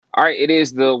All right, it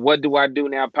is the What Do I Do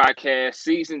Now podcast,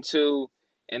 season two.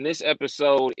 And this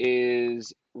episode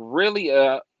is really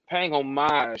paying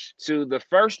homage to the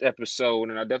first episode.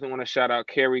 And I definitely want to shout out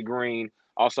Carrie Green,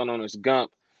 also known as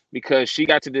Gump, because she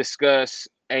got to discuss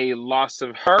a loss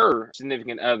of her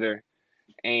significant other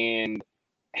and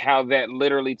how that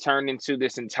literally turned into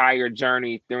this entire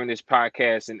journey during this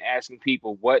podcast and asking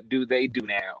people, what do they do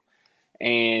now?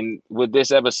 And with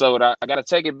this episode, I got to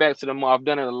take it back to the mall. I've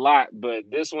done it a lot, but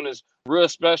this one is real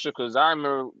special because I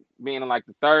remember being in like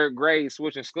the third grade,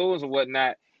 switching schools and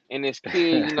whatnot. And this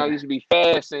kid, used to be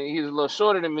fast and he was a little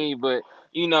shorter than me, but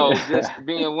just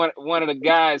being one of the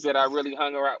guys that I really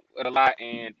hung around with a lot.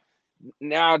 And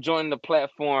now joining the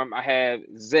platform, I have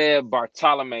Zeb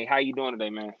Bartolome. How you doing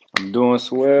today, man? I'm doing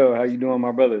swell. How you doing,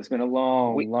 my brother? It's been a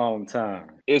We long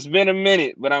time. It's been a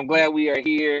minute, but I'm glad we are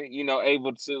here,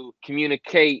 able to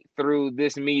communicate through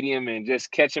this medium and just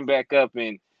catching back up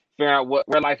and figuring out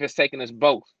where life has taken us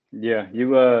both. Yeah,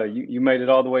 you made it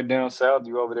all the way down south.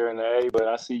 You over there in the A, but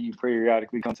I see you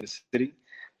periodically come to the city,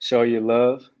 show your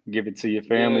love, give it to your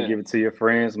family, Yeah. give it to your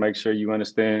friends. Make sure you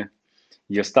understand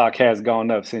your stock has gone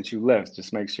up since you left.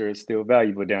 Just make sure it's still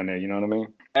valuable down there. You know what I mean?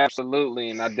 Absolutely,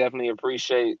 and I definitely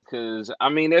appreciate because I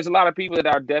mean, there's a lot of people that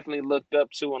I definitely looked up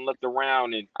to and looked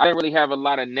around, and I didn't really have a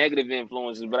lot of negative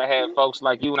influences, but I had folks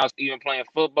like you when I was even playing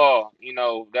football.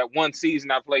 That one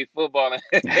season I played football,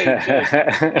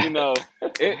 and you know,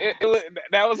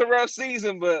 that was a rough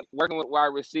season, but working with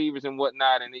wide receivers and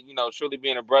whatnot, and surely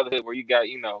being a brotherhood where you got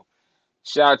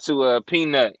shout out to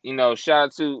Peanut, shout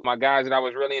out to my guys that I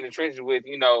was really in the trenches with,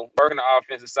 working the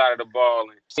offensive side of the ball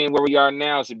and seeing where we are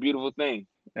now. It's a beautiful thing.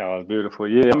 Oh, it's beautiful.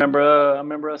 Yeah, I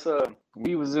remember us.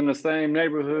 We was in the same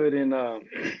neighborhood in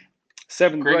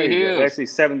seventh Cricket grade. Hills. Actually,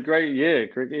 seventh grade. Yeah,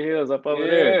 Cricket Hills up over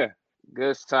there. Yeah.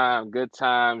 Good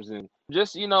times. And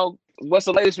just, what's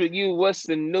the latest with you? What's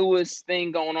the newest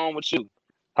thing going on with you?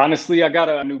 Honestly, I got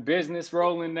a new business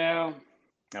rolling now.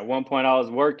 At one point, I was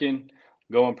working,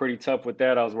 going pretty tough with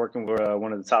that. I was working for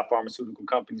one of the top pharmaceutical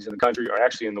companies in the country, or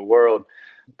actually in the world,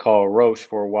 called Roche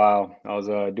for a while. I was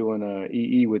doing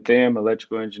EE with them,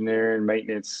 electrical engineering,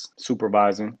 maintenance,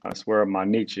 supervising. That's where my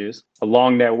niche is.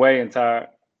 Along that way,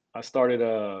 I started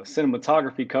a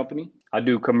cinematography company. I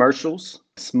do commercials,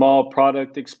 small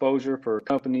product exposure for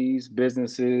companies,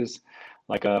 businesses,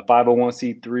 like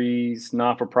 501c3s,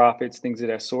 non-for-profits, things of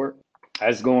that sort.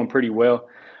 That's going pretty well.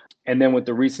 And then with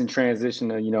the recent transition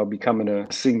to, becoming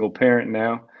a single parent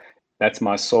now, that's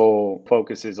my sole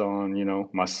focus is on,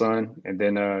 my son and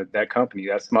then that company.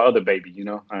 That's my other baby,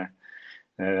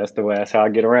 that's how I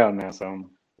get around now. So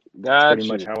that's pretty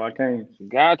Got much you. how I came.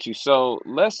 Got you. So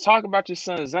let's talk about your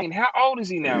son, Zane. How old is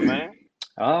he now, man?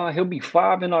 He'll be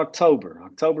 5 in October,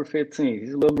 October 15th.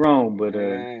 He's a little grown, but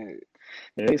Man,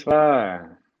 yeah, he's 5.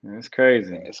 That's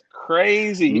crazy. that's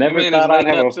crazy. That Never man is thought I'd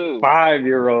lighting have up a too.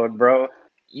 5-year-old, bro.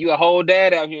 You a whole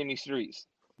dad out here in these streets.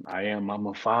 I am. I'm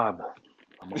a father.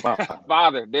 I'm a father.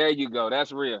 Father, there you go.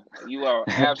 That's real. You are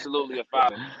absolutely a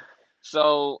father.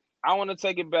 So I want to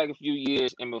take it back a few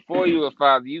years. And before you were a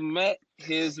father, you met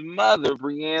his mother,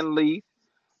 Brienne Lee.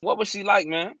 What was she like,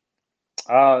 man?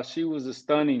 She was a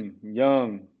stunning,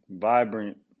 young,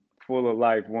 vibrant, full of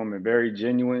life woman, very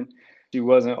genuine. She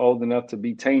wasn't old enough to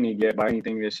be tainted yet by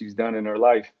anything that she's done in her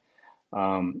life.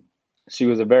 Um, she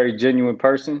was a very genuine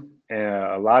person, and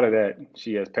a lot of that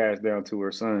she has passed down to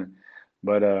her son.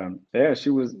 But yeah, she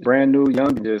was brand new,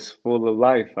 young, and just full of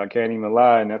life. I can't even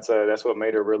lie, and that's what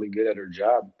made her really good at her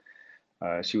job.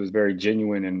 She was very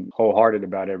genuine and wholehearted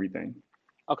about everything.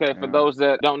 Okay, for Um, those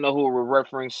that don't know who we're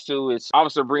referring to, it's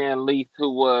Officer Brianne Leith,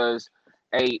 who was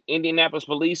a Indianapolis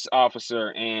police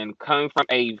officer and come from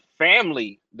a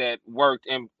family that worked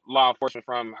in law enforcement,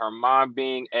 from her mom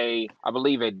being I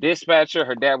believe, a dispatcher.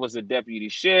 Her dad was a deputy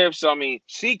sheriff. So I mean,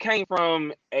 she came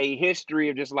from a history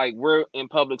of just like, we're in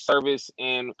public service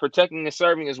and protecting and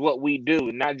serving is what we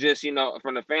do, not just,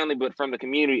 from the family, but from the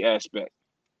community aspect.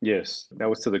 yes, that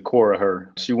was to the core of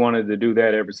her. She wanted to do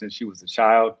that ever since she was a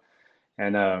child.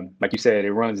 And like you said,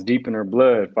 it runs deep in her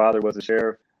blood. Father was a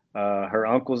sheriff. Her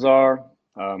uncles are.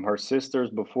 Her sisters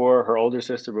before, her older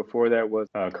sister before that was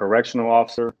a correctional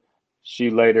officer. She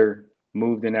later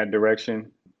moved in that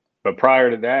direction. But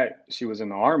prior to that, she was in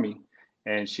the Army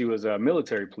and she was a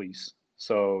military police.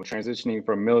 So transitioning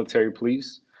from military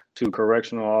police to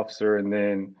correctional officer and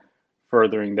then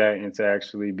furthering that into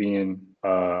actually being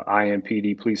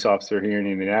IMPD police officer here in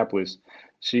Indianapolis,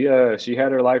 she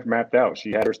had her life mapped out.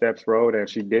 She had her steps rolled, and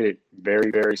she did it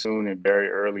very, very soon and very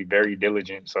early, very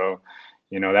diligent. So,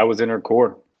 that was in her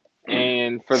core.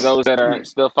 And for those that are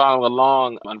still following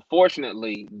along,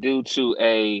 unfortunately, due to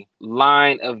a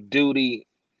line of duty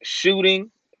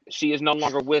shooting, she is no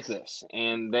longer with us.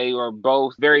 And they are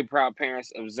both very proud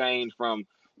parents of Zane from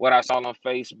what I saw on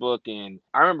Facebook. And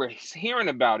I remember hearing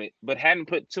about it, but hadn't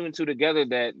put two and two together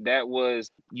that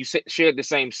was, you shared the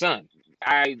same son.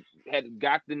 I had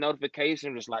got the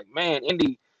notification, was like, man,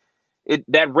 Indy,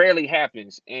 that rarely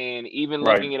happens. And even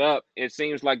Right. looking it up, it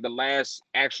seems like the last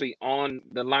actually on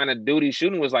the line of duty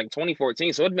shooting was like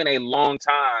 2014. So it's been a long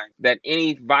time that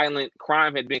any violent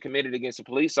crime had been committed against a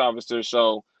police officer.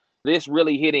 So this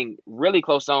really hitting really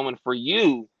close to home. And for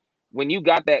you, when you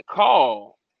got that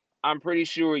call, I'm pretty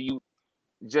sure you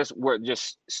were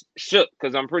just shook,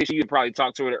 because I'm pretty sure you probably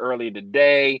talked to her earlier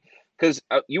today, because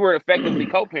you were effectively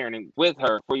co-parenting with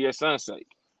her for your son's sake.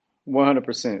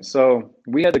 100%. So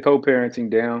we had the co-parenting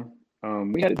down.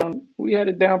 We had it down. We had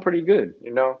it down pretty good.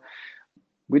 You know,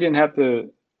 we didn't have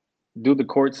to do the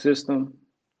court system.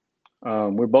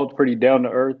 We're both pretty down to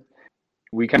earth.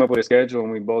 We came up with a schedule,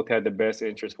 and we both had the best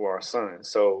interest for our son.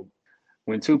 So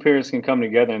when two parents can come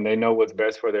together and they know what's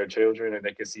best for their children, and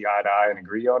they can see eye to eye and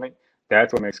agree on it,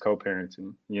 that's what makes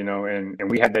co-parenting. You know, and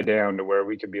we had that down to where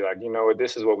we could be like, you know what,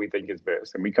 this is what we think is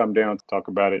best, and we come down to talk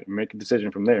about it and make a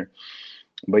decision from there.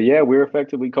 But yeah, we were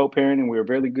effectively co-parenting. We were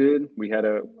really good. We had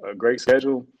a great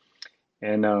schedule,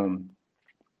 and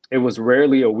it was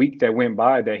rarely a week that went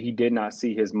by that he did not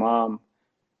see his mom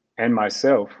and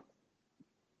myself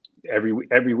every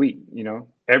week. You know,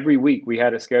 every week we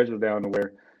had a schedule down to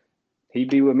where he'd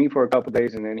be with me for a couple of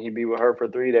days, and then he'd be with her for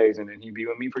 3 days, and then he'd be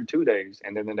with me for 2 days,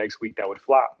 and then the next week that would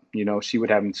flop. You know, she would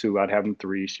have him 2, I'd have him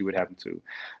 3, she would have him 2.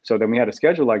 So then we had a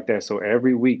schedule like that. So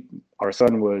every week our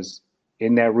son was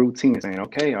in that routine, saying,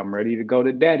 okay, I'm ready to go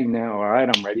to daddy now. All right,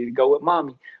 I'm ready to go with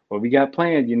mommy. What we got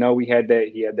planned, you know, he had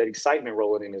that excitement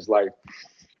rolling in his life.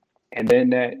 And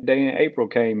then that day in April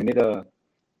came, and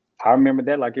I remember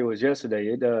that like it was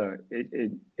yesterday.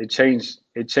 It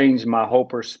changed my whole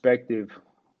perspective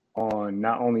on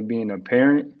not only being a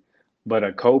parent, but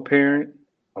a co-parent,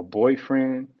 a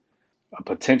boyfriend, a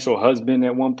potential husband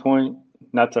at one point,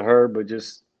 not to her, but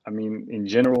just, I mean, in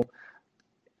general,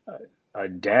 a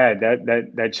dad.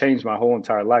 That changed my whole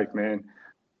entire life, man.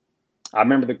 I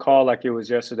remember the call like it was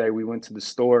yesterday. We went to the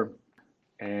store,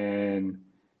 and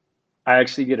I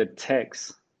actually get a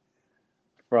text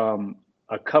from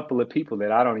a couple of people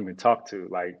that I don't even talk to,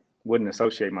 like wouldn't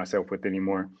associate myself with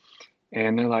anymore.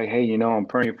 And they're like, hey, you know, I'm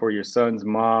praying for your son's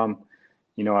mom.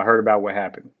 You know, I heard about what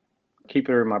happened. Keep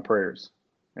her in my prayers.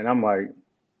 And I'm like,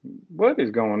 what is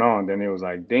going on? Then it was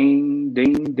like, ding,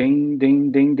 ding, ding,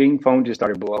 ding, ding, ding. Phone just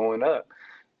started blowing up.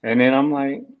 And then I'm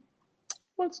like,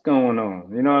 what's going on?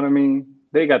 You know what I mean?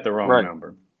 They got the wrong Right.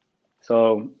 number.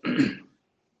 So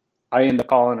I end up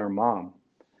calling her mom.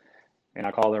 And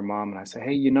I call her mom and I say,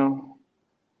 hey, you know,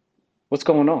 what's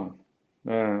going on?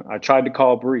 I tried to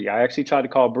call Bree. I actually tried to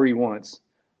call Bree once.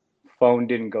 Phone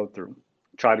didn't go through.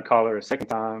 Tried to call her a second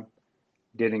time.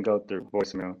 Didn't go through.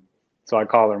 Voicemail. So I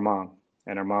call her mom.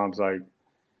 And her mom's like,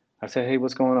 I said, hey,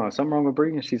 what's going on? Something wrong with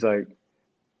Bree? And she's like,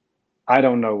 I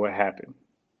don't know what happened.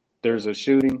 There's a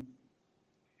shooting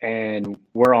and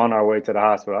we're on our way to the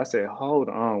hospital. I said, hold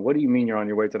on. What do you mean you're on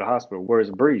your way to the hospital?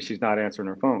 Where's Bree? She's not answering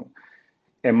her phone.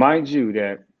 And mind you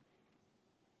that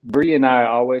Bree and I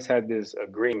always had this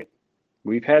agreement.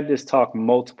 We've had this talk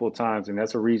multiple times, and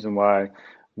that's a reason why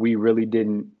we really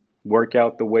didn't work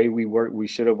out the way we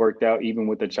should have worked out, even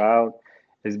with the child,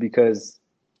 is because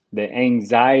the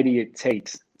anxiety it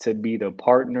takes to be the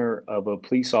partner of a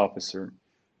police officer,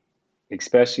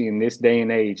 especially in this day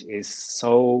and age, is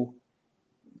so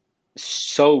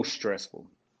stressful.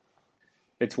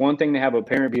 It's one thing to have a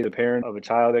parent be the parent of a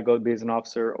child that goes to be as an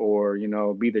officer, or, you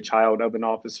know, be the child of an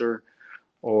officer,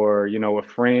 or, you know, a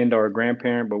friend or a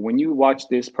grandparent. But when you watch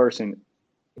this person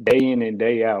day in and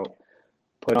day out,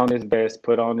 put on this vest,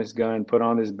 put on this gun, put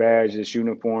on this badge, this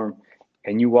uniform,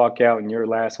 and you walk out and your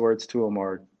last words to them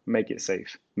are, make it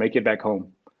safe, make it back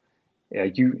home. Yeah,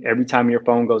 every time your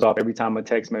phone goes off, every time a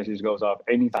text message goes off,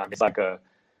 anytime, it's like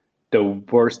the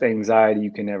worst anxiety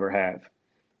you can ever have.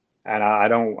 And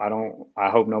I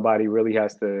hope nobody really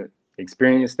has to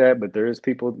experience that, but there is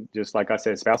people, just like I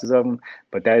said, spouses of them,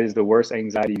 but that is the worst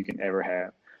anxiety you can ever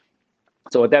have.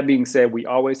 So with that being said, we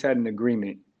always had an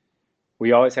agreement.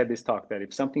 We always had this talk that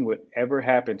if something would ever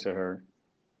happen to her,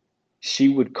 she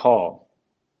would call.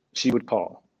 She would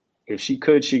call. If she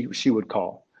could, she would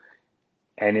call.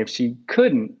 And if she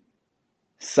couldn't,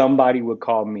 somebody would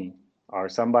call me, or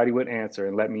somebody would answer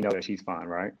and let me know that she's fine,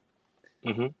 right?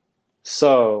 Mm-hmm.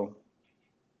 So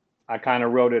I kind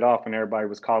of wrote it off, and everybody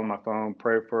was calling my phone,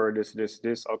 pray for her,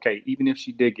 this. Okay, even if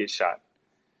she did get shot,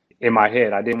 in my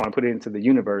head, I didn't want to put it into the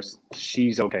universe.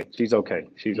 She's okay. She's okay.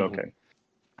 She's Mm-hmm. okay.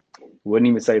 Wouldn't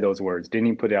even say those words. Didn't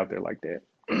even put it out there like that.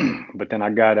 But then I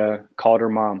got called her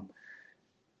mom,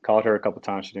 called her a couple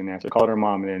times. She didn't answer. Called her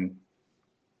mom, and then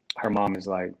her mom is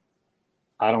like,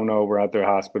 I don't know, we're out there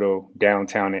hospital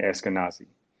downtown in Eskenazi.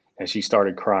 And she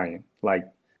started crying, like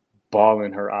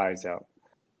bawling her eyes out.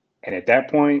 And at that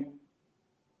point,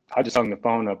 I just hung the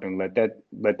phone up and let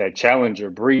that Challenger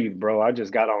breathe, bro. I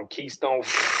just got on Keystone,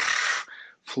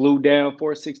 flew down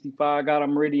 465, got a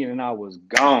Meridian, and I was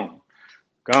gone.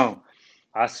 Gone.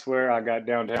 I swear I got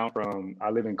downtown I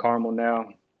live in Carmel now,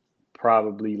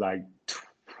 probably like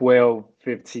 12,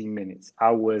 15 minutes.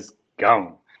 I was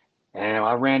gone. And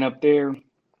I ran up there.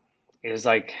 It was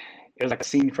like a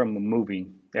scene from a movie.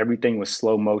 Everything was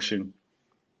slow motion.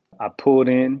 I pulled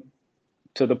in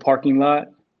to the parking lot,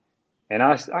 and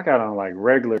I got on like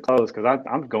regular clothes because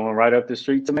I'm going right up the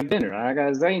street to make dinner. I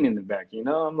got Zane in the back, you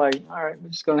know. I'm like, all right, we're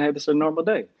just gonna have this a normal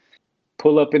day.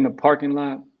 Pull up in the parking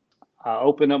lot. I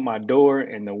open up my door,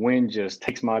 and the wind just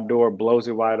takes my door, blows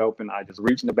it wide open. I just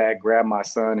reach in the back, grab my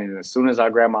son, and as soon as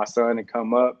I grab my son and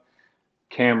come up,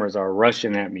 cameras are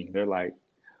rushing at me. They're like,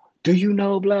 do you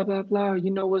know blah blah blah?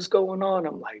 You know what's going on?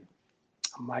 I'm like,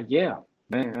 yeah,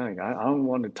 man. I don't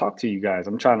want to talk to you guys.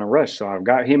 I'm trying to rush, so I've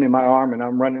got him in my arm, and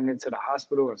I'm running into the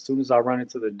hospital. As soon as I run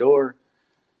into the door,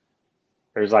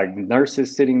 there's like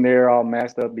nurses sitting there all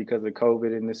masked up because of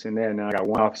COVID and this and that. And I got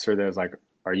one officer that's like,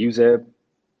 "Are you Zeb?"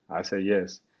 I said,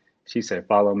 "Yes." She said,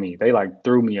 "Follow me." They like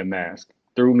threw me a mask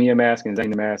and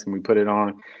Zane the mask, and we put it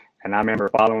on. And I remember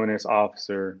following this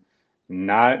officer,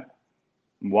 not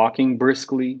walking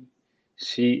briskly.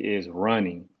 She is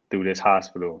running through this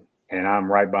hospital, and I'm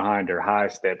right behind her, high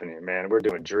stepping it, man. We're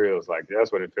doing drills. Like,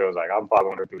 that's what it feels like. I'm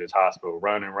following her through this hospital,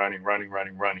 running.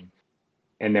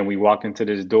 And then we walk into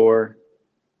this door,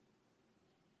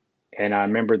 and I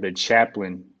remember the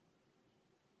chaplain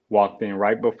walked in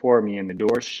right before me, and the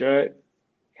door shut.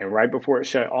 And right before it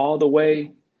shut all the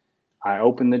way, I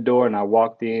opened the door and I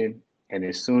walked in. And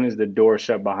as soon as the door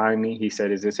shut behind me, he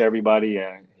said, "Is this everybody?"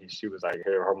 And she was like,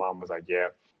 her mom was like, "Yeah."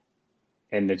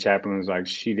 And the chaplain was like,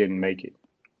 "She didn't make it."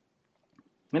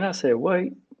 And I said,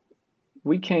 "Wait,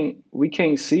 we can't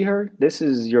see her? This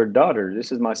is your daughter.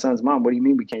 This is my son's mom. What do you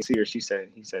mean we can't see her?" He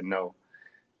said, "No,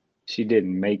 she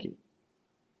didn't make it."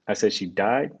 I said, "She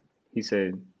died?" He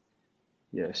said,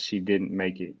 "Yes, she didn't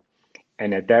make it."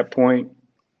 And at that point,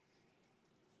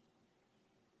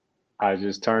 I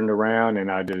just turned around and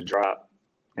I just dropped.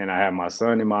 And I had my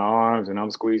son in my arms and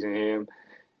I'm squeezing him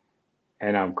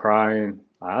and I'm crying.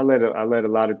 I let a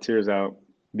lot of tears out.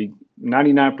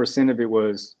 99% of it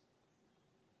was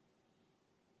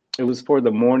for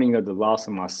the mourning of the loss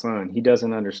of my son. He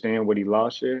doesn't understand what he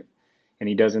lost yet, and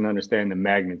he doesn't understand the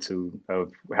magnitude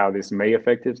of how this may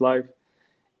affect his life.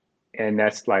 And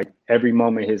that's like every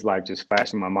moment of his life just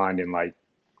flashed in my mind in like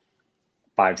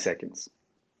 5 seconds.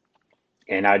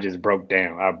 And I just broke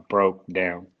down. I broke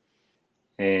down.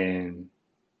 And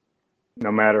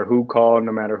no matter who called,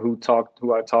 no matter who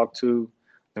I talked to,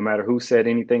 no matter who said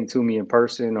anything to me in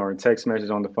person or in text message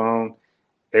on the phone,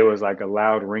 it was like a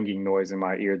loud ringing noise in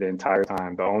my ear the entire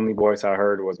time. The only voice I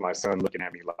heard was my son looking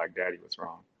at me like, "Daddy, what's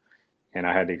wrong?" And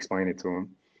I had to explain it to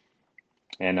him.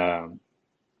 And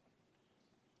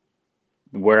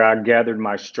where I gathered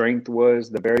my strength was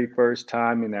the very first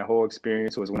time in that whole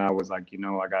experience was when I was like,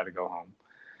 I got to go home.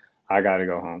 I got to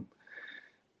go home.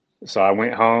 So I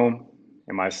went home,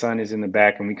 and my son is in the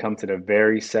back, and we come to the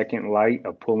very second light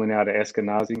of pulling out of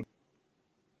Eskenazi.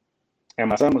 And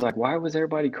my son was like, "Why was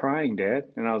everybody crying, Dad?"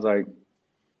 And I was like,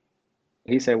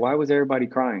 he said, "Why was everybody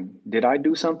crying? Did I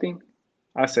do something?"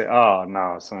 I said, "Oh,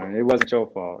 no, son, it wasn't your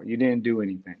fault. You didn't do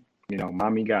anything.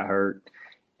 Mommy got hurt,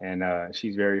 and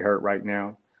she's very hurt right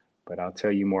now, but I'll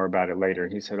tell you more about it later."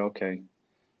 He said, "Okay,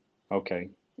 okay."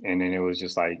 And then it was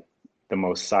just like the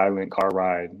most silent car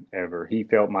ride ever. He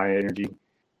felt my energy.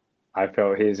 I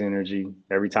felt his energy.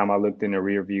 Every time I looked in the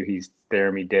rear view, he's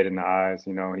staring me dead in the eyes.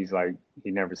 He's like,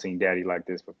 he never seen Daddy like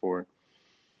this before.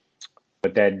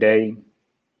 But that day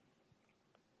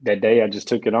I just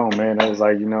took it on, man. I was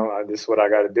like, this is what I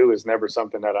got to do. It's never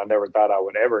something that I never thought I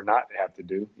would ever not have to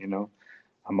do.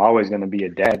 I'm always going to be a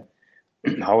dad,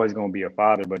 always going to be a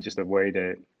father, but just the way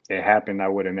that it happened, I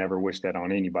would have never wished that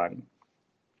on anybody.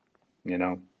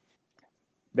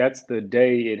 That's the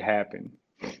day it happened.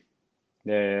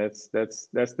 Yeah, that's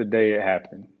the day it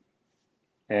happened.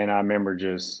 And I remember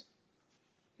just,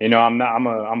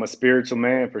 I'm a spiritual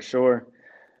man for sure.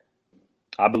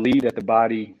 I believe that the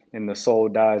body and the soul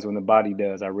dies when the body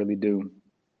does. I really do.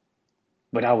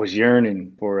 But I was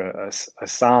yearning for a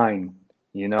sign.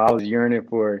 I was yearning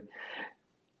for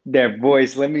that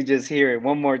voice. Let me just hear it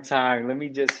one more time. Let me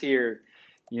just hear,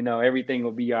 everything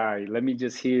will be all right. Let me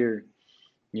just hear,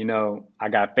 I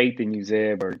got faith in you,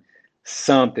 Zeb, or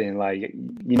something like,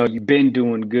 you've been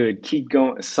doing good. Keep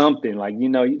going, something like,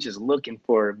 you're just looking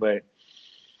for it. But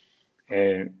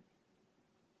and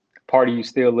part of you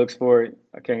still looks for it.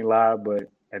 I can't lie, but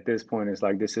at this point, it's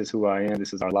like, this is who I am.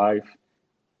 This is our life.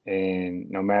 And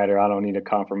no matter, I don't need a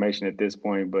confirmation at this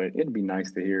point, but it'd be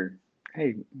nice to hear,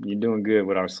 hey, you're doing good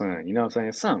with our son. You know what I'm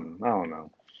saying? Something. I don't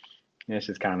know. That's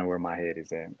just kind of where my head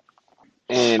is at.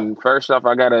 And first off,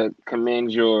 I gotta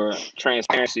commend your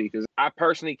transparency because I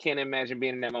personally can't imagine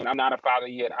being in that moment. I'm not a father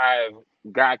yet. I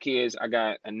have got kids. I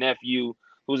got a nephew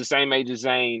who's the same age as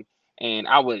Zane, and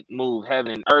I would move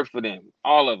heaven and earth for them,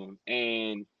 all of them.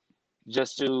 And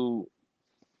just to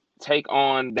take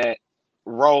on that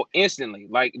role instantly,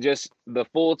 like just the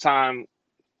full-time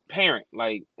parent.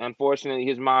 Like, unfortunately,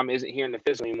 his mom isn't here in the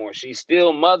physical anymore. She's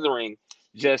still mothering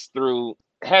just through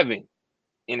heaven,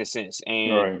 in a sense.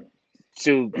 And Right.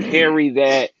 to carry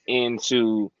that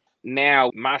into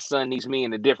now, my son needs me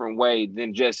in a different way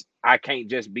than just, I can't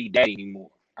just be daddy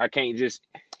anymore. I can't just,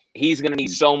 he's going to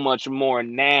need so much more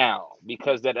now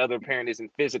because that other parent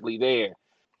isn't physically there.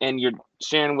 And you're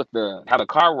sharing with how the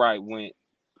car ride went.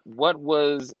 What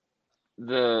was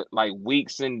the like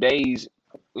weeks and days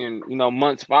and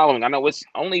months following? I know it's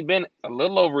only been a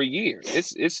little over a year.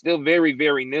 It's still very,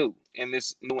 very new in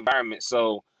this new environment.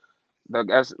 So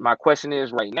that's my question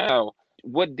is right now,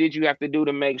 what did you have to do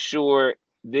to make sure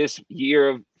this year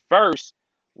of first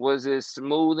was as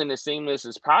smooth and as seamless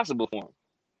as possible for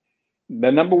him?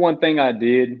 The number one thing I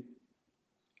did,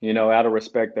 out of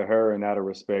respect to her and out of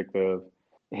respect of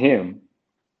him,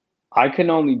 I can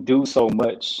only do so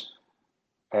much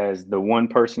as the one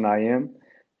person I am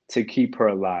to keep her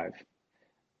alive.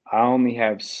 I only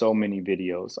have so many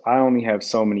videos. I only have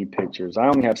so many pictures. I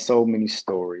only have so many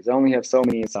stories. I only have so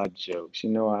many inside jokes. I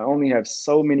only have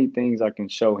so many things I can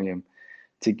show him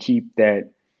to keep that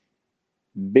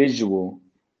visual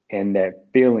and that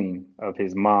feeling of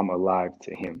his mom alive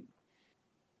to him.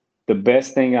 The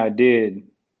best thing I did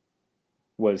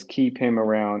was keep him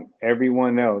around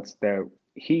everyone else that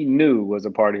he knew was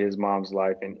a part of his mom's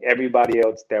life, and everybody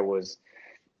else that was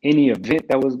any event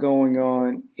that was going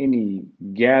on, any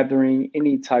gathering,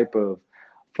 any type of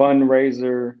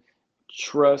fundraiser,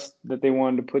 trust that they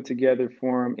wanted to put together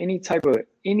for him, any type of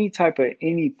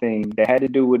anything that had to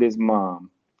do with his mom.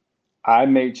 I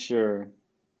made sure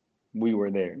we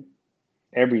were there.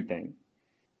 Everything.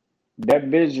 That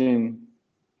vision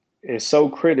is so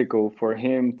critical for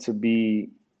him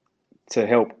to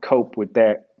help cope with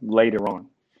that later on.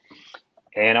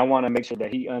 And I want to make sure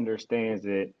that he understands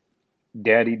that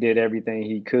daddy did everything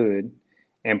he could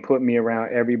and put me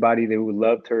around everybody that who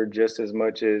loved her just as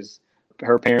much as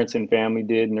her parents and family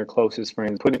did and their closest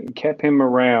friends. Kept him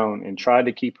around and tried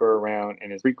to keep her around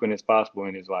and as frequent as possible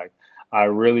in his life. I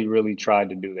really, really tried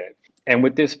to do that. And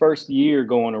with this first year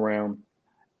going around,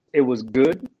 it was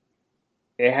good.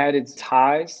 It had its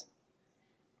highs,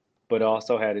 but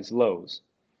also had its lows.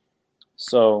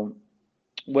 So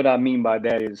what I mean by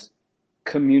that is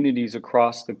communities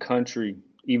across the country,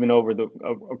 even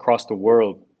across the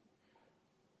world,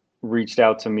 reached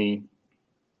out to me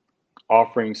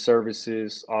offering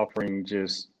services, offering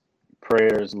just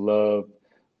prayers, love,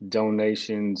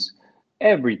 donations,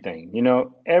 everything,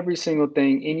 every single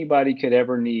thing anybody could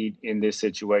ever need in this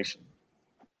situation,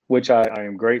 which I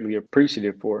am greatly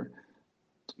appreciative for.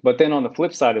 But then on the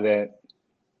flip side of that,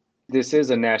 this is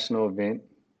a national event.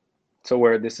 So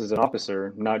where this is an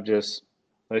officer, not just,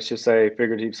 let's just say,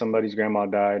 figurative, somebody's grandma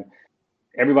died.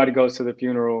 Everybody goes to the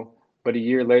funeral, but a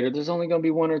year later, there's only going to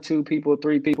be one or two people,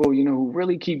 three people, who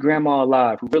really keep grandma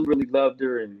alive, who really, really loved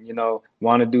her and,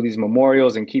 want to do these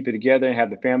memorials and keep it together and have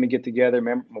the family get together,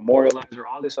 memorialize her,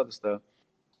 all this other stuff.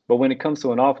 But when it comes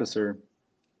to an officer,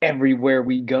 everywhere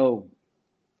we go,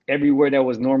 everywhere that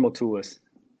was normal to us,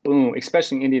 boom,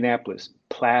 especially in Indianapolis,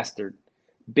 plastered,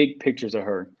 big pictures of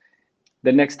her.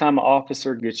 The next time an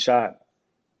officer gets shot,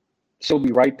 she'll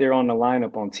be right there on the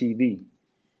lineup on TV.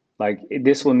 Like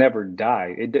this will never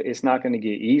die. It's not going to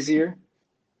get easier.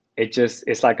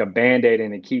 It's like a Band-Aid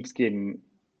and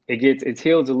it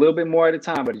heals a little bit more at a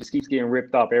time, but it just keeps getting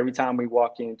ripped off every time we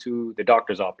walk into the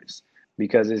doctor's office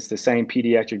because it's the same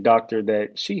pediatric doctor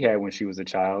that she had when she was a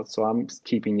child. So I'm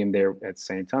keeping him there at the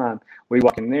same time. We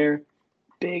walk in there,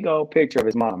 big old picture of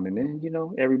his mom. And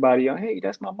then, everybody, hey,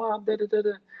 that's my mom. Da, da, da,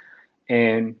 da.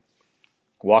 And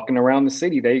walking around the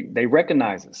city, they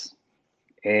recognize us.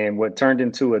 And what turned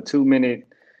into a 2-minute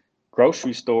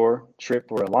grocery store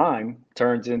trip or a line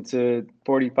turns into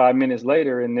 45 minutes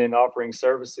later and then offering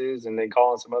services and then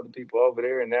calling some other people over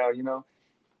there. And now,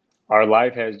 our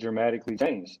life has dramatically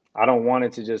changed. I don't want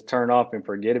it to just turn off and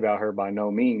forget about her by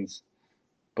no means.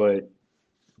 but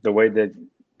the way that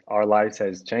our life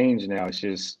has changed now, it's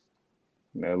just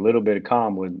a little bit of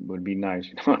calm would be nice.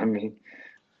 You know what I mean?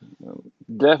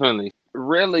 Definitely.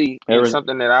 Really, and Every,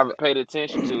 something that I've paid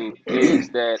attention to is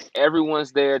that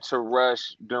everyone's there to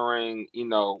rush during,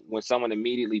 when someone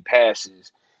immediately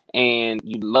passes. And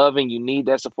you love and you need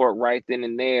that support right then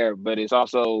and there, but it's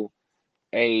also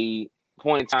a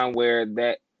point in time where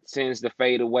that tends to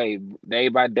fade away day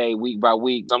by day, week by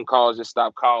week. Some calls just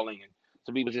stop calling and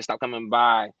some people just stop coming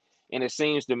by. And it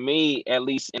seems to me, at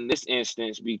least in this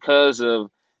instance, because of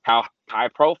how high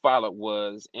profile it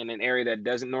was in an area that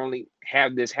doesn't normally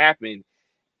have this happen,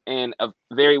 and a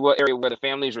very well area where the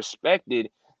family is respected,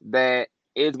 that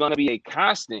it's going to be a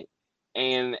constant.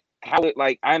 And how it,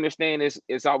 like, I understand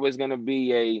it's always going to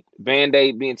be a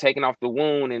band-aid being taken off the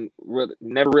wound and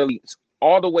never really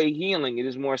all the way healing. It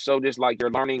is more so just like you're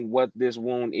learning what this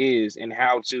wound is and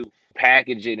how to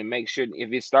package it and make sure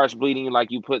if it starts bleeding,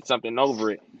 like, you put something over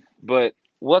it. But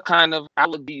what kind of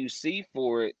outlook do you see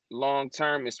for it long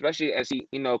term, especially as he,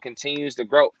 continues to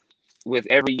grow with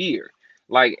every year?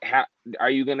 Like, how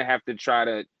are you going to have to try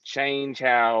to change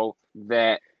how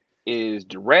that is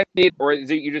directed, or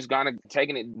is it you're just gonna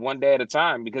taking it one day at a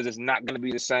time because it's not going to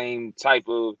be the same type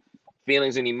of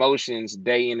feelings and emotions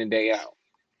day in and day out?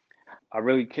 I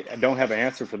don't have an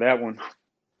answer for that one.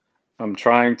 I'm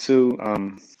trying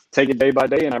to take it day by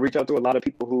day, and I reach out to a lot of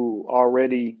people who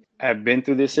already have been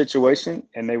through this situation,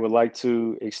 and they would like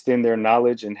to extend their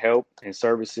knowledge and help and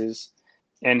services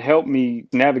and help me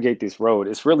navigate this road.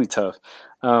 It's really tough.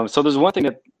 So there's one thing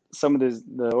that some of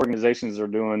the organizations are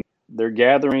doing. They're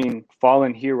gathering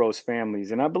fallen heroes'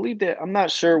 families, and I believe that I'm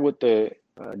not sure what the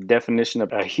definition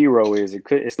of a hero is.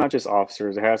 It's not just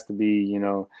officers. It has to be,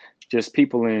 just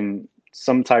people in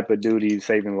some type of duty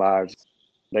saving lives.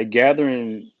 They gather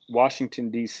in Washington,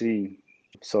 D.C.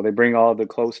 So they bring all the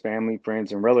close family,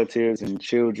 friends, and relatives and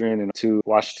children and to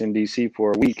Washington, D.C.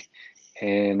 for a week.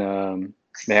 And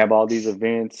they have all these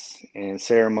events and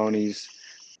ceremonies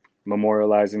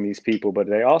memorializing these people. But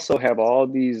they also have all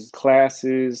these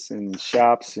classes and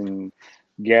shops and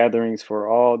gatherings for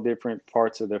all different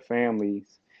parts of their family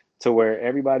to where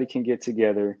everybody can get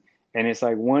together. And it's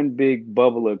like one big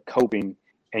bubble of coping,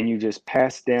 and you just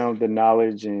pass down the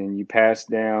knowledge and you pass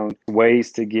down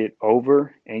ways to get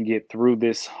over and get through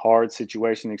this hard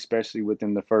situation, especially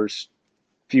within the first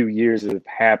few years of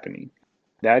happening.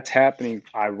 That's happening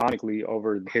ironically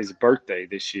over his birthday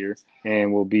this year,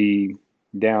 and we'll be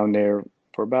down there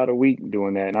for about a week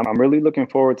doing that. And I'm really looking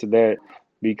forward to that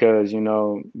because,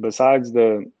 besides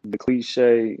the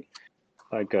cliche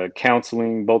like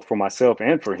counseling both for myself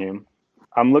and for him,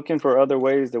 I'm looking for other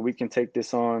ways that we can take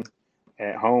this on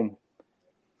at home,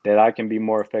 that I can be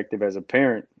more effective as a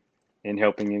parent in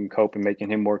helping him cope and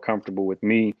making him more comfortable with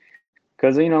me.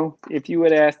 Because, if you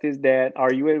would ask his dad,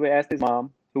 or you would ask his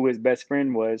mom, who his best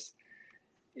friend was,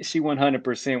 she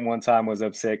 100% one time was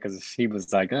upset because she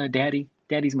was like,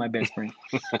 daddy's my best friend.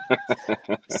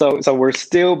 So we're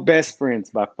still best friends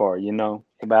by far,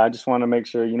 but I just want to make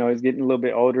sure, he's getting a little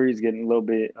bit older. He's getting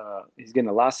he's getting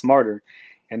a lot smarter.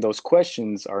 And those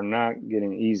questions are not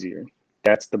getting easier.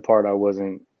 That's the part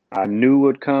I knew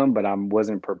would come, but I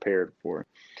wasn't prepared for.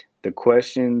 The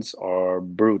questions are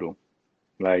brutal,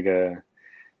 like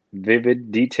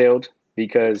vivid, detailed,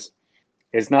 because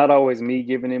it's not always me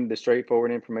giving him the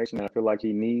straightforward information that I feel like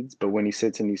he needs. But when he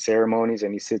sits in these ceremonies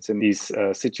and he sits in these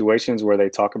situations where they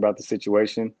talk about the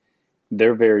situation,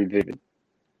 they're very vivid.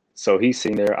 So he's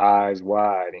sitting there eyes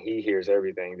wide and he hears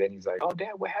everything. Then he's like, "Oh,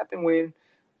 Dad, what happened when?"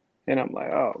 And I'm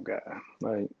like, "Oh, God,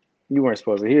 like you weren't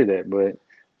supposed to hear that." But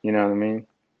you know what I mean?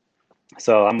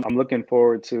 So I'm looking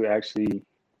forward to actually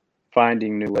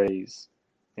finding new ways.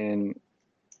 And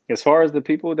as far as the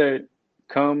people that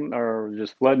come are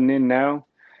just flooding in now,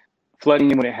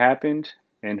 flooding in when it happened,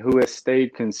 and who has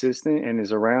stayed consistent and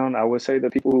is around, I would say the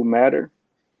people who matter,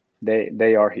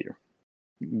 they are here.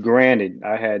 Granted,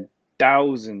 I had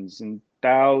thousands and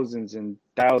thousands and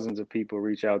thousands of people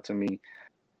reach out to me,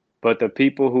 but the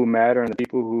people who matter and the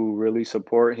people who really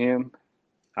support him,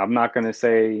 I'm not going to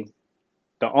say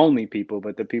the only people,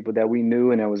 but the people that we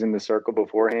knew and that was in the circle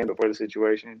beforehand, before the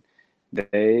situation,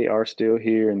 they are still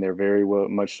here and they're very well,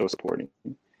 much so supporting.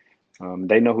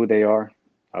 They know who they are.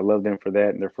 I love them for that,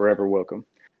 and they're forever welcome.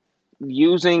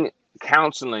 Using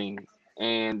counseling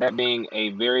and that being a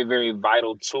very, very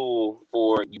vital tool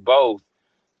for you both,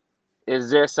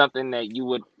 is there something that you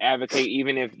would advocate,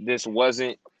 even if this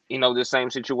wasn't, the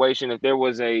same situation? If there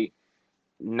was a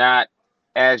not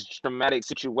as traumatic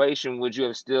situation, would you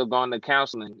have still gone to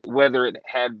counseling, whether it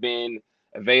had been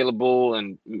available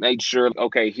and made sure,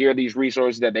 okay, here are these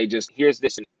resources that here's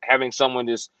this, and having someone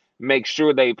just make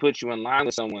sure they put you in line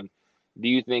with someone, do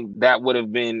you think that would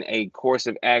have been a course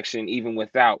of action even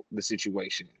without the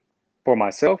situation? For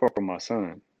myself or for my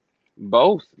son?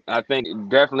 Both, I think,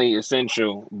 definitely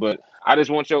essential. But I just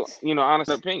want your,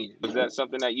 honest opinion. Was that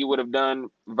something that you would have done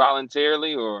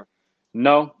voluntarily, or?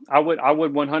 No, I would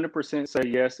 100% say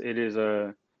yes. It is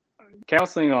a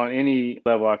counseling on any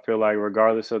level. I feel like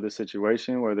regardless of the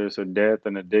situation, whether it's a death,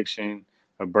 an addiction,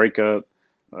 a breakup,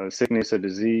 a sickness, a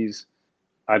disease,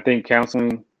 I think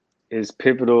counseling is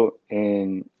pivotal,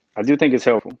 and I do think it's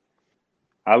helpful.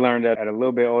 I learned that at a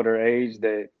little bit older age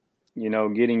that,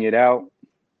 getting it out,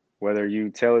 whether you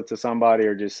tell it to somebody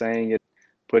or just saying it,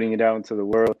 putting it out into the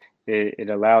world, it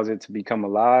allows it to become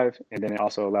alive. And then it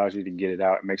also allows you to get it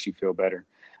out. It makes you feel better.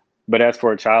 But as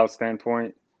for a child's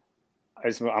standpoint,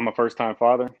 I'm a first time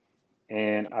father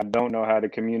and I don't know how to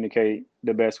communicate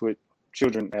the best with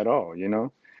children at all.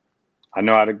 I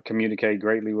know how to communicate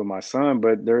greatly with my son,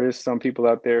 but there is some people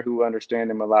out there who understand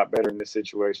him a lot better in this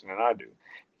situation than I do.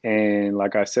 And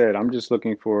like I said, I'm just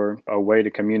looking for a way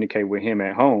to communicate with him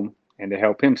at home and to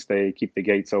help him keep the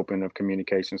gates open of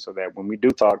communication so that when we do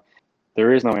talk,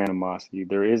 there is no animosity.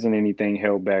 There isn't anything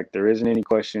held back. There isn't any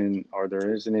question or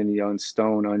there isn't any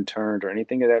stone unturned or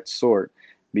anything of that sort,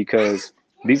 because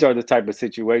these are the type of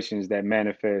situations that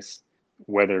manifest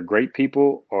whether great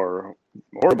people or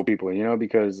horrible people,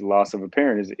 because loss of a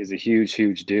parent is a huge,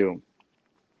 huge deal.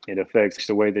 It affects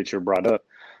the way that you're brought up.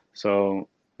 So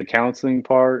the counseling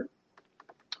part,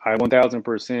 I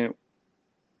 1000%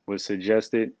 would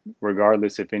suggest it,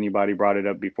 regardless if anybody brought it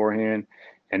up beforehand.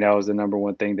 And that was the number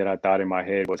one thing that I thought in my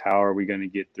head was, how are we going to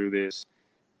get through this?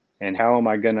 And how am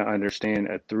I going to understand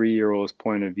a 3-year-old's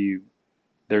point of view?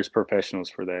 There's professionals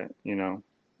for that. I'm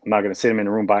not going to sit him in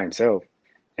a room by himself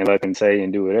and let them say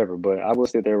and do whatever, but I will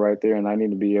sit there right there and I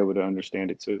need to be able to understand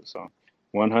it too. So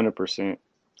 100%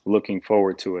 looking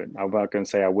forward to it. I'm not going to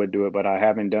say I would do it, but I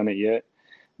haven't done it yet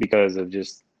because of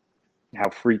just how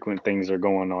frequent things are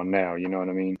going on now. You know what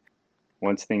I mean?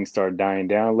 Once things start dying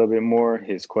down a little bit more,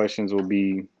 his questions will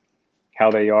be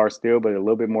how they are still, but a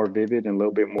little bit more vivid and a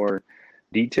little bit more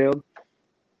detailed.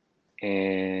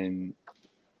 And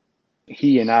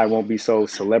he and I won't be so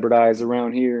celebritized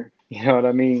around here. You know what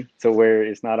I mean? So where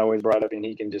it's not always brought up and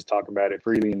he can just talk about it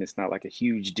freely and it's not like a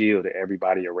huge deal to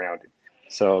everybody around it.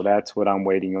 So that's what I'm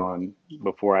waiting on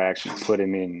before I actually put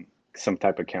him in some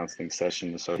type of counseling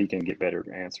session so he can get better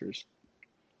answers.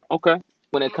 Okay.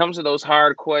 When it comes to those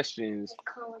hard questions,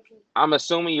 I'm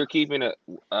assuming you're keeping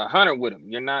a hunter with him.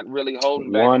 You're not really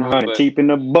holding back from him, 100, keeping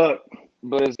the buck.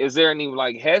 but is there any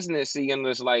like hesitancy in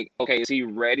this? Like, okay, is he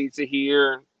ready to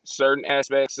hear certain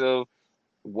aspects of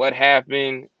what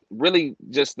happened? Really,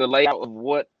 just the layout of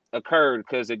what occurred.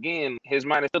 Because again, his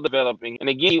mind is still developing, and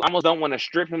again, you almost don't want to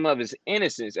strip him of his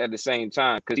innocence at the same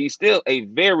time because he's still a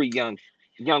very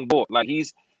young boy. Like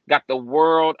he's got the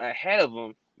world ahead of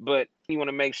him, but you want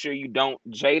to make sure you don't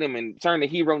jade him and turn the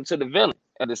hero into the villain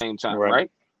at the same time, Right.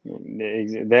 right?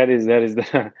 That is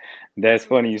that's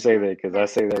funny you say that because I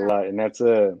say that a lot, and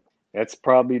that's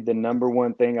probably the number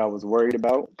one thing I was worried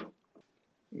about.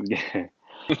 Yeah,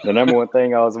 the number one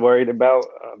thing I was worried about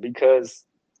because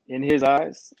in his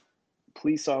eyes,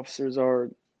 police officers are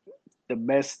the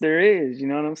best there is. You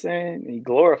know what I'm saying? He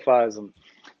glorifies them,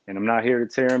 and I'm not here to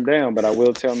tear him down, but I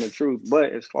will tell him the truth.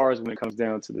 But as far as when it comes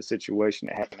down to the situation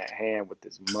that happened at hand with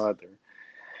his mother,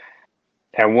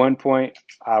 at one point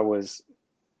I was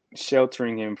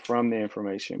sheltering him from the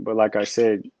information. But like I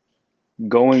said,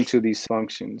 going to these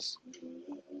functions,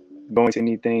 going to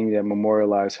anything that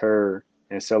memorialized her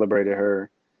and celebrated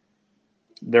her,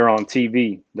 they're on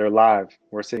TV, they're live,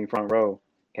 we're sitting front row.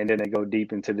 And then they go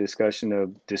deep into discussion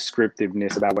of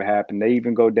descriptiveness about what happened. They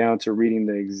even go down to reading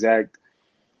the exact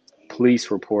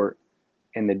police report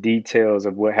and the details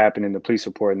of what happened in the police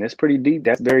report. And that's pretty deep.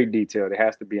 That's very detailed. It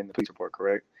has to be in the police report,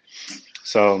 correct?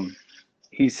 So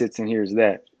he sits and hears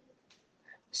that.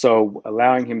 So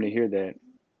allowing him to hear that,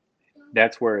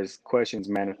 that's where his questions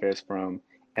manifest from.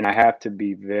 And I have to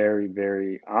be very,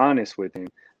 very honest with him.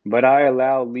 But I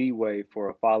allow leeway for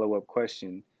a follow-up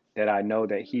question that I know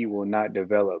that he will not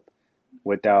develop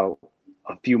without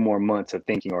a few more months of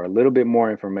thinking or a little bit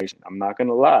more information. I'm not going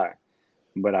to lie,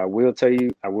 but I will tell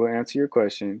you, I will answer your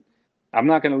question. I'm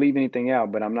not going to leave anything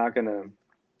out, but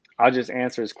I'll just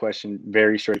answer his question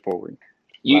very straightforward.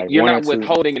 Like You're one or not two.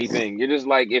 withholding anything. You're just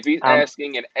like if he's I'm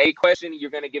asking an A question,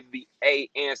 you're gonna give the A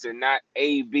answer, not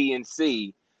A, B, and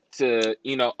C to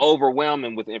overwhelm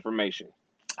him with information.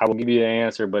 I will give you the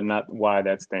answer, but not why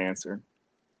that's the answer.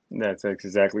 That's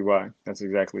exactly why. That's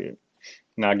exactly it.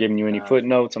 Not giving you any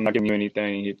footnotes. I'm not giving you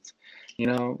anything. It's,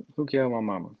 who killed my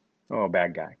mama? Oh, a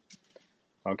bad guy.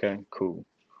 Okay, cool.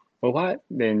 Well, why?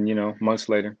 Then, months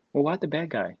later, well, why the bad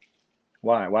guy?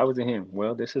 Why? Why was it him?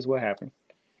 Well, this is what happened.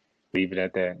 Leave it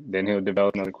at that. Then he'll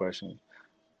develop another question.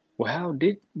 Well,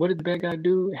 what did the bad guy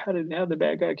do? How the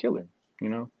bad guy kill her? You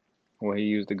know? Well, he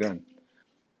used a gun.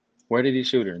 Where did he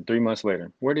shoot her? 3 months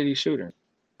later. Where did he shoot her?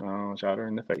 Oh, shot her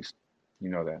in the face. You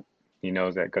know that. He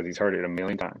knows that because he's heard it a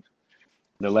million times.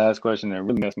 The last question that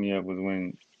really messed me up was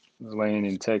when I was laying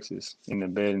in Texas, in the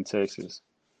bed in Texas.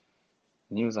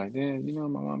 And he was like, Dad, my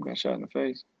mom got shot in the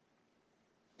face.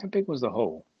 How big was the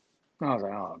hole? And I was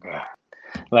like, oh, God.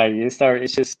 Like, it's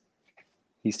just,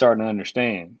 he's starting to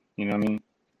understand. You know what I mean?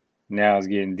 Now it's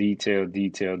getting detailed,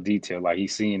 like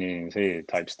he's seeing it in his head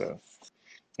type stuff.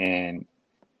 And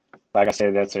like I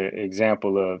said, that's an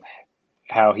example of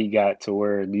how he got to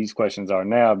where these questions are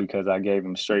now because I gave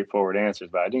him straightforward answers,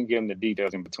 but I didn't give him the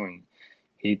details in between.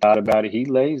 He thought about it. He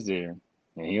lays there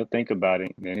and he'll think about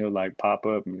it. And then he'll like pop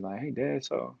up and be like, hey, Dad,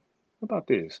 so what about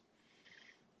this?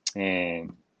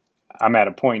 And I'm at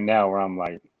a point now where I'm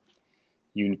like,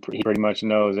 he pretty much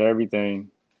knows everything.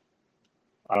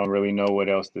 I don't really know what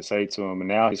else to say to him. And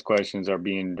now his questions are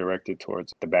being directed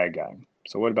towards the bad guy.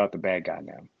 So what about the bad guy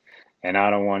now? And I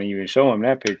don't want to even show him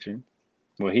that picture,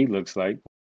 what he looks like.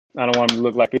 I don't want him to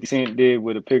look like 50 Cent did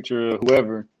with a picture of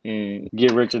whoever and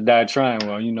get rich or die trying.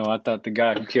 Well, I thought the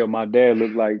guy who killed my dad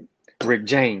looked like Rick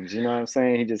James. You know what I'm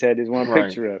saying? He just had this one Right,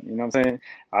 picture up. You know what I'm saying?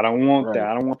 I don't want that.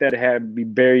 right, I don't want that to be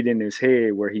buried in his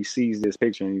head where he sees this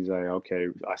picture and he's like, okay,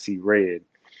 I see red.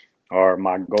 Or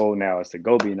my goal now is to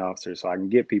go be an officer so I can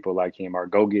get people like him or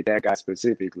go get that guy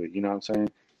specifically. You know what I'm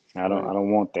saying? I right.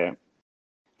 don't want that.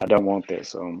 I don't want that.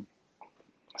 So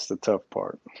that's the tough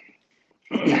part.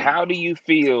 How do you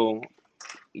feel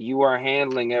you are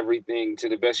handling everything to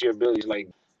the best of your abilities? Like,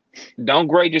 don't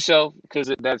grade yourself because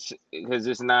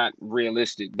it's not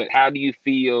realistic. But how do you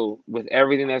feel with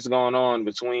everything that's going on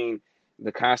between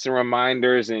the constant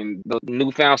reminders and the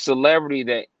newfound celebrity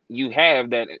that you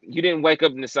have that you didn't wake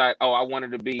up and decide, oh, I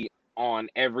wanted to be on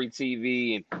every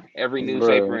TV and every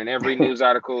newspaper Bro, and every news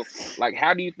article. Like,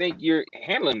 how do you think you're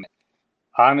handling that?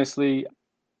 honestly,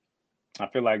 I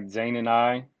feel like Zane and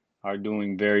I are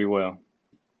doing very well.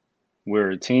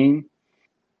 We're a team,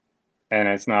 and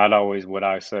it's not always what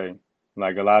I say.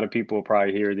 Like a lot of people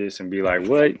probably hear this and be like,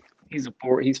 "What? He's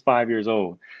 5 years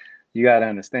old." You got to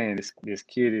understand this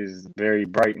kid is very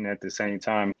bright, and at the same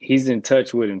time, he's in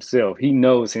touch with himself. He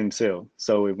knows himself.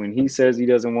 So when he says he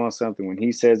doesn't want something, when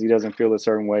he says he doesn't feel a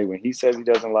certain way, when he says he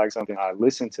doesn't like something, I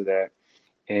listen to that,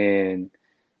 and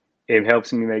it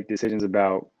helps me make decisions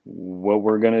about what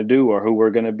we're going to do or who we're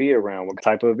going to be around. What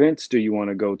type of events do you want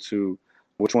to go to?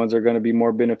 Which ones are going to be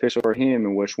more beneficial for him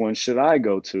and which ones should I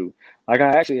go to? Like I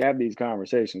actually have these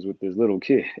conversations with this little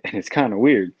kid and it's kind of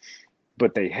weird,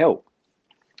 but they help.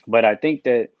 But I think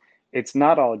that it's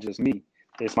not all just me.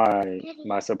 It's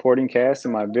my supporting cast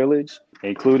in my village,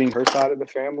 including her side of the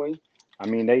family. I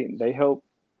mean, they help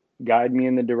guide me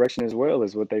in the direction as well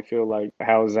as what they feel like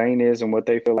how Zane is and what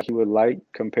they feel like he would like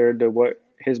compared to what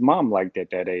his mom liked at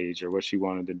that age or what she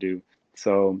wanted to do.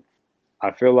 So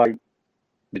I feel like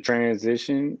the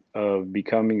transition of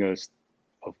becoming a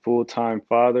full-time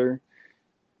father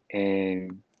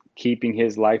and keeping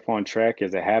his life on track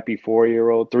as a happy 4 year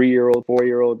old, 3 year old, 4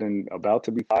 year old, and about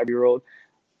to be 5 year old,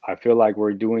 I feel like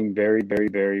we're doing very, very,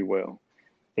 very well.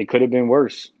 It could have been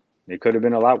worse. It could have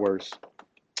been a lot worse.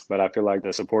 But I feel like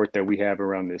the support that we have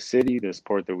around this city, the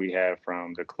support that we have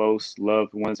from the close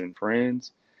loved ones and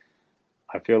friends,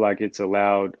 I feel like it's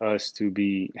allowed us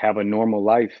to have a normal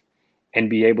life and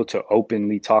be able to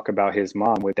openly talk about his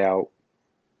mom without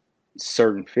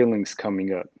certain feelings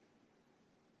coming up.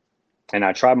 And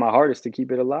I try my hardest to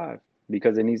keep it alive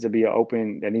because there needs to be an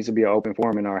open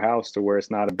forum in our house to where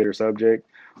it's not a bitter subject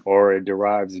or it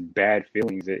derives bad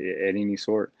feelings at any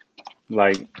sort.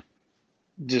 Like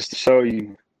just to show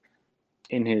you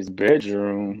in his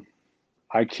bedroom,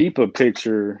 I keep a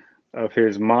picture of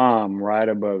his mom right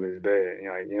above his bed.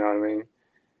 You know what I mean?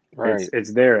 Right.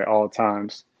 It's there at all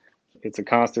times. It's a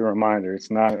constant reminder.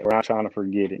 We're not trying to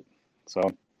forget it. So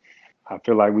I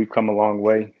feel like we've come a long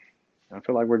way. I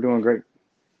feel like we're doing great.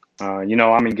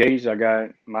 I'm engaged. I got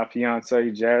my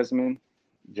fiance Jasmine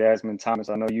Thomas.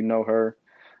 I know you know her.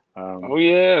 Oh Um,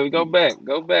 yeah, we go back.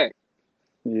 Go back.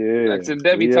 Back yeah, to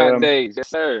the we debutante days. Yes,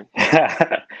 sir.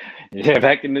 yeah,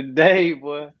 back in the day,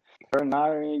 boy, her and I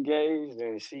are engaged,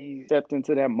 and she stepped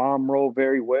into that mom role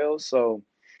very well. So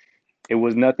it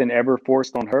was nothing ever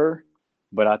forced on her.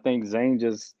 But I think Zane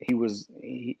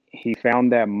he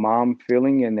found that mom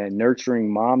feeling and that nurturing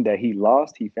mom that he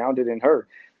lost. He found it in her,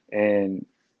 and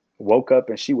woke up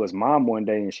and she was mom one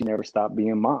day, and she never stopped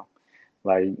being mom.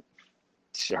 Like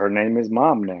her name is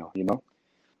mom now.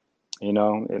 You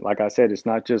know, like I said, it's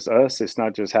not just us. It's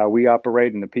not just how we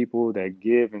operate and the people that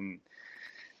give and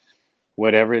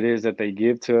whatever it is that they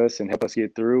give to us and help us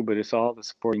get through, but it's all the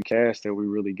supporting cast that we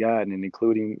really got. And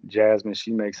including Jasmine,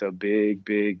 she makes a big,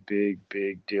 big, big,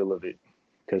 big deal of it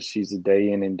because she's a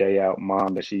day in and day out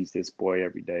mom, but she's this boy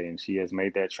every day. And she has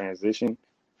made that transition.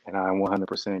 And I'm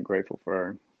 100% grateful for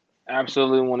her.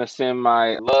 Absolutely want to send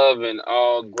my love and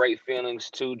all great feelings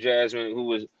to Jasmine, who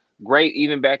was great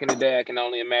even back in the day. I can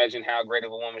only imagine how great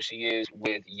of a woman she is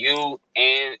with you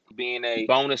and being a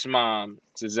bonus mom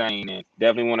to Zane. And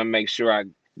definitely want to make sure I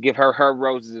give her her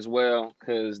roses as well,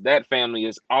 because that family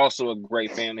is also a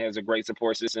great family, has a great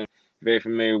support system, very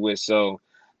familiar with. So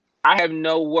I have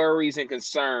no worries and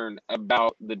concern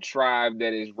about the tribe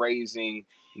that is raising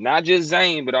not just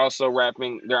Zane, but also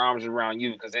wrapping their arms around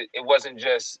you, because it wasn't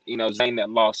just, Zane that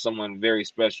lost someone very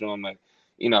special. And,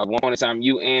 at one point in time,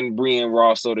 you and Brian were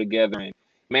also together and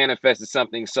manifested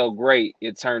something so great,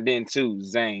 it turned into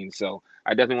Zane. So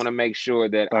I definitely want to make sure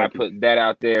that I Thank you. put that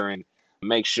out there and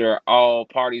make sure all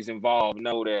parties involved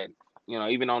know that,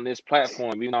 even on this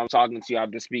platform, even though I'm talking to you, I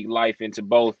just speak life into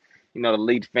both, the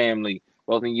Lead family,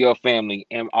 both in your family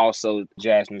and also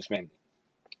Jasmine's family.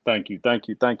 Thank you. Thank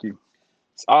you. Thank you.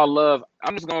 It's all love.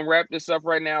 I'm just gonna wrap this up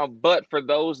right now. But for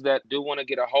those that do want to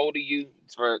get a hold of you,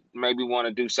 for maybe want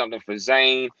to do something for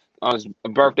Zane on his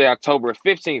birthday, October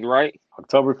 15th, right?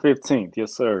 October 15th.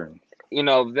 Yes, sir.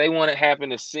 If they want to happen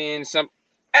to send some.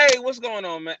 Hey, what's going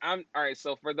on, man? I'm all right.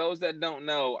 So for those that don't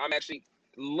know, I'm actually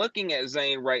looking at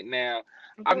Zane right now.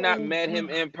 I've not met him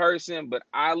in person, but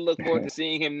I look forward to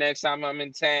seeing him next time I'm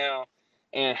in town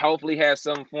and hopefully have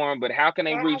something for him. But how can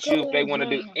they reach you if they want to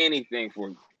do anything for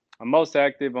you? I'm most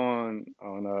active on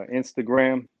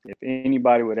Instagram. If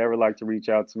anybody would ever like to reach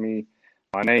out to me,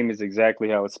 my name is exactly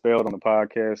how it's spelled on the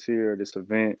podcast here, this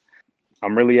event.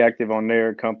 I'm really active on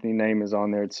there. Company name is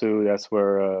on there too. That's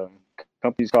where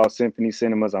company's called Symphony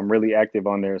Cinemas. I'm really active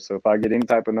on there. So if I get any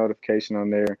type of notification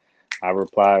on there, I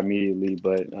reply immediately.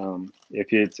 But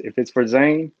if it's for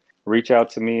Zane, reach out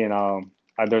to me, and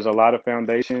there's a lot of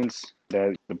foundations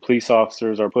that the police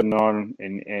officers are putting on,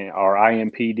 and our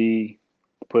IMPD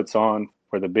puts on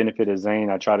for the benefit of Zane.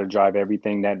 I try to drive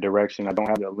everything that direction. I don't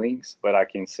have the links, but I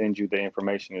can send you the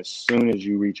information as soon as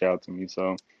you reach out to me.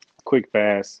 So quick,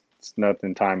 fast. It's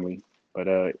nothing timely,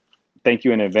 but thank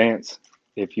you in advance.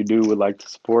 If you would like to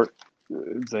support,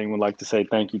 Zane would like to say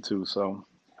thank you too. So,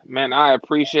 Man, I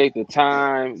appreciate the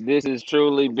time. This has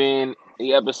truly been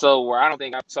the episode where I don't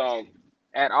think I've talked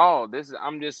at all.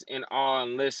 I'm just in awe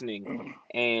and listening.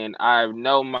 And I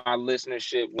know my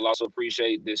listenership will also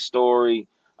appreciate this story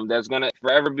that's gonna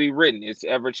forever be written. It's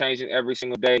ever changing every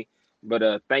single day.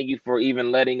 But thank you for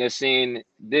even letting us in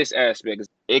this aspect.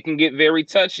 It can get very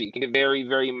touchy, it can get very,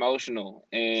 very emotional.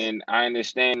 And I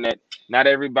understand that not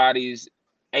everybody's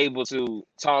able to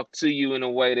talk to you in a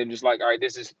way that just like, all right,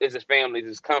 this is a family,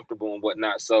 this is comfortable and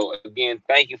whatnot. So again,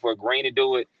 thank you for agreeing to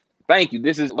do it. Thank you.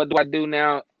 This is What Do I Do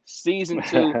Now, season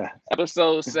 2,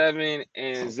 episode 7.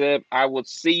 And Zeb, I will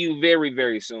see you very,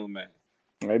 very soon, man.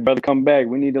 Hey, brother, come back.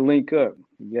 We need to link up.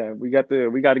 Yeah, we got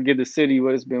to give the city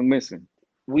what it's been missing.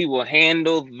 We will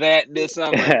handle that this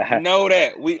summer. Know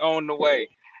that we on the way.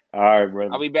 All right,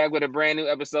 brother. I'll be back with a brand new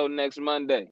episode next Monday.